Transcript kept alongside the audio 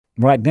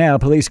Right now,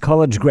 police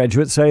college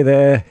graduates say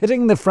they're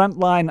hitting the front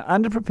line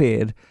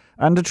underprepared,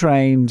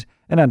 undertrained,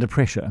 and under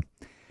pressure.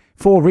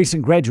 4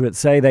 recent graduates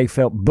say they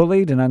felt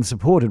bullied and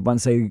unsupported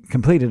once they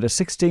completed a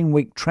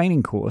 16-week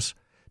training course.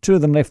 2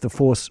 of them left the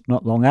force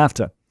not long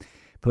after.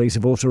 Police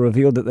have also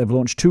revealed that they've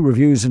launched 2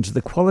 reviews into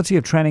the quality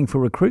of training for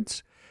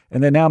recruits,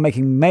 and they're now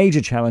making major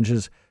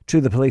challenges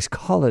to the police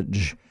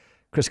college.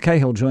 Chris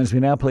Cahill joins me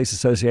now, Police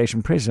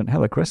Association President.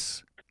 Hello,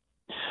 Chris.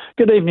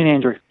 Good evening,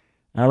 Andrew.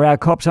 Are our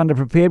cops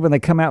underprepared when they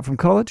come out from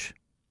college?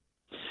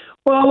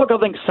 Well, look, I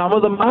think some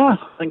of them are.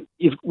 I think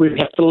we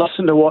have to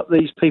listen to what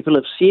these people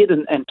have said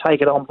and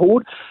take it on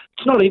board.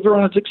 It's not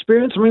everyone's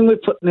experience. I mean,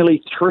 we've put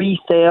nearly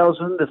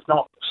 3,000, if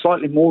not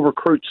slightly more,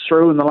 recruits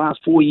through in the last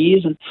 4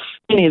 years, and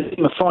many of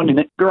them are finding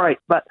it great,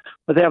 but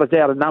without a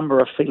doubt a number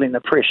are feeling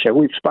the pressure.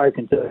 We've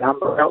spoken to a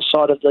number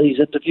outside of these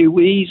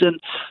interviewees, and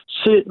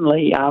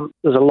certainly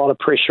there's a lot of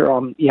pressure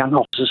on young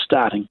officers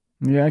starting.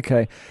 Yeah,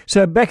 okay.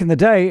 So back in the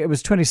day, it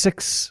was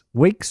 26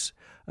 weeks.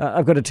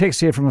 I've got a text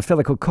here from a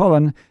fella called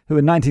Colin, who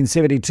in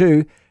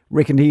 1972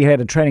 reckoned he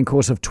had a training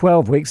course of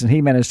 12 weeks, and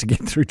he managed to get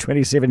through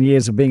 27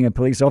 years of being a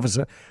police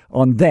officer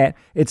on that.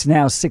 It's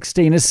now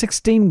 16. Is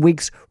 16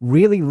 weeks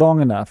really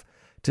long enough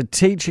to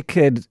teach a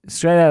kid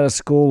straight out of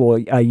school or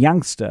a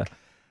youngster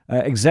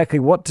exactly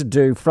what to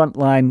do,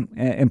 frontline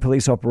in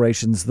police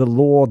operations, the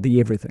law, the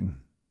everything?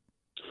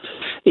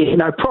 Yeah,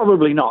 no,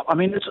 probably not. I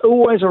mean, it's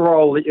always a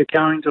role that you're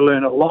going to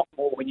learn a lot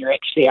more when you're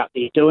actually out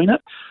there doing it.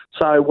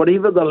 So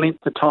whatever the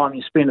length of time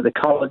you spend at the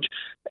college,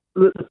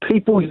 the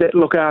people that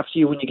look after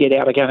you when you get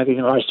out are going to be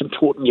the most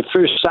important. Your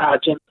first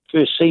sergeant,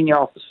 first senior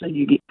officer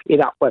you get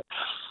paired up with.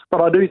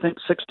 But I do think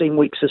 16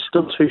 weeks is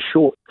still too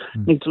short.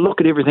 You need to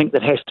look at everything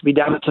that has to be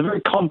done. It's a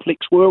very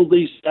complex world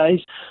these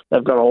days.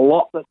 They've got a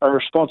lot that they're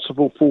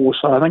responsible for,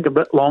 so I think a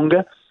bit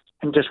longer.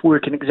 And just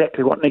working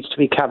exactly what needs to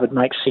be covered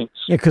makes sense.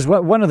 Yeah, because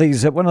one of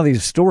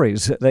these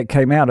stories that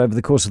came out over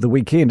the course of the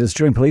weekend is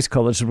during police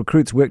college, the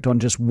recruits worked on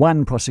just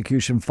one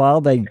prosecution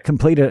file. They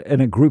completed it in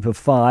a group of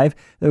 5.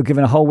 They were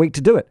given a whole week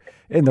to do it.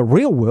 In the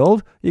real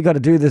world, you got to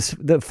do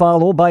the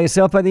file all by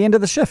yourself by the end of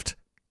the shift.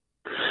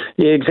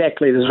 Yeah,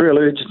 exactly. There's real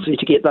urgency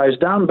to get those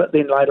done, but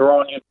then later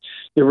on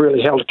you're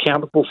really held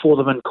accountable for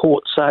them in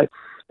court. So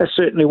there's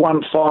certainly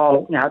one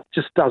file, it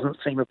just doesn't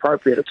seem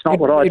appropriate. It's not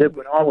what I did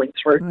when I went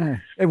through.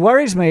 It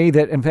worries me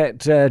that, in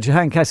fact,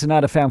 Jahan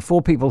Castaneda found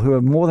 4 people who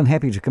are more than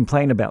happy to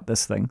complain about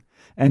this thing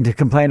and to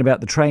complain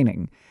about the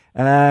training.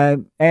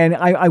 And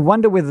I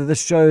wonder whether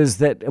this shows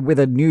that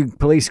whether new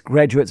police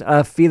graduates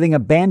are feeling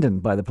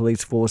abandoned by the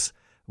police force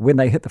when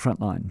they hit the front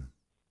line.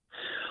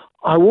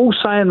 I will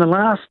say in the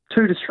last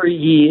 2 to 3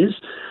 years,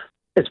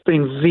 it's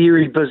been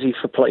very busy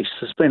for police.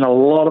 There's been a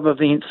lot of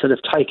events that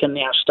have taken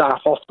our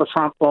staff off the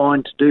front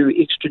line to do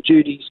extra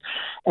duties,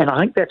 and I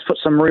think that's put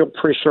some real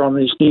pressure on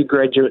these new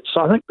graduates.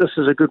 So I think this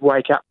is a good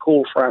wake-up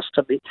call for us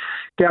to be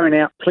going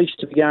out, police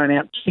to be going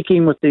out,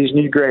 checking with these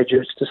new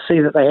graduates to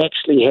see that they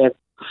actually have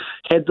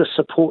had the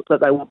support that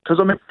they want. Because,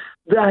 I mean,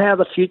 they are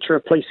the future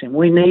of policing.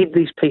 We need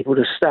these people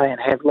to stay and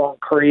have long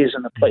careers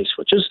in the police,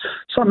 which is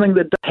something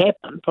that does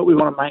happen, but we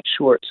want to make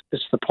sure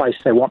it's the place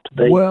they want to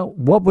be. Well,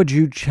 what would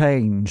you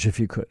change if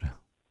you could?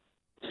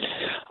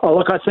 Oh,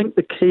 look, I think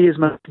the key is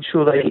making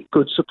sure they get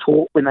good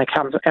support when they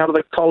come out of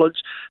the college,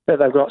 that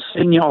they've got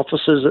senior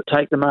officers that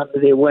take them under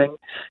their wing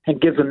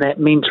and give them that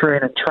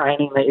mentoring and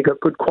training, that you've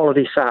got good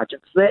quality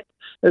sergeants. That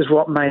is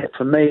what made it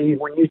for me.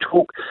 When you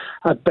talk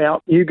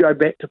about, you go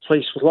back to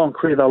police with long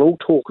career, they'll all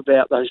talk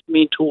about those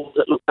mentors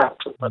that look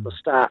after them at the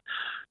start.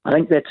 I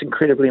think that's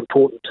incredibly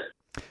important.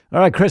 All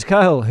right, Chris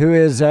Cahill, who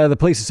is the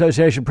Police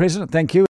Association President, thank you.